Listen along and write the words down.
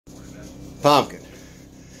Pumpkin,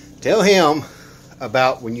 tell him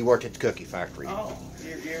about when you worked at the cookie factory. Oh,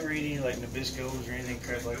 you ever eat any like Nabisco's or anything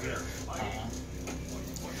crap like that?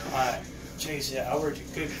 Alright, Chase, I worked at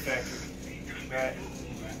the cookie factory, right?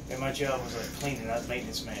 And my job was like cleaning. I was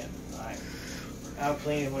maintenance man. Alright. I was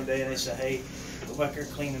cleaning one day and they said, hey, go back there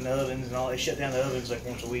cleaning the ovens and all. They shut down the ovens like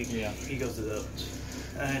once a week. Yeah. He goes to the ovens.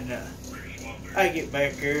 And I get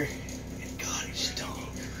back there and God, it stunk.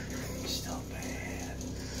 It stunk bad.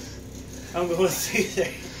 I'm going through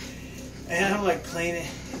there and I'm like cleaning.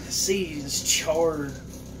 I see this charred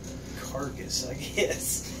carcass, I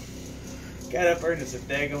guess. Got up there and it's a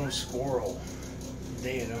daggone squirrel.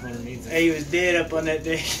 Dead up underneath it. He was dead up on that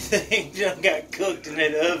dang thing. Just got cooked in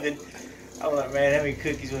that oven. I was like, man, how many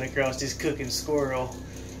cookies went across this cooking squirrel?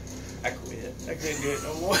 I quit. I couldn't do it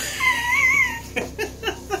no more.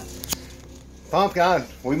 Pumpkin,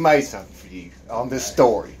 we made something for you on this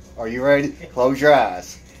story. Are you ready? Close your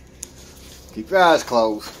eyes. Keep your eyes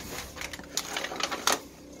closed.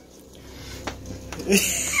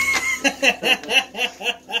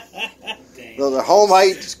 Those are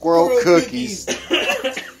homemade squirrel cookies.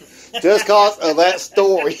 Just because of that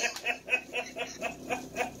story.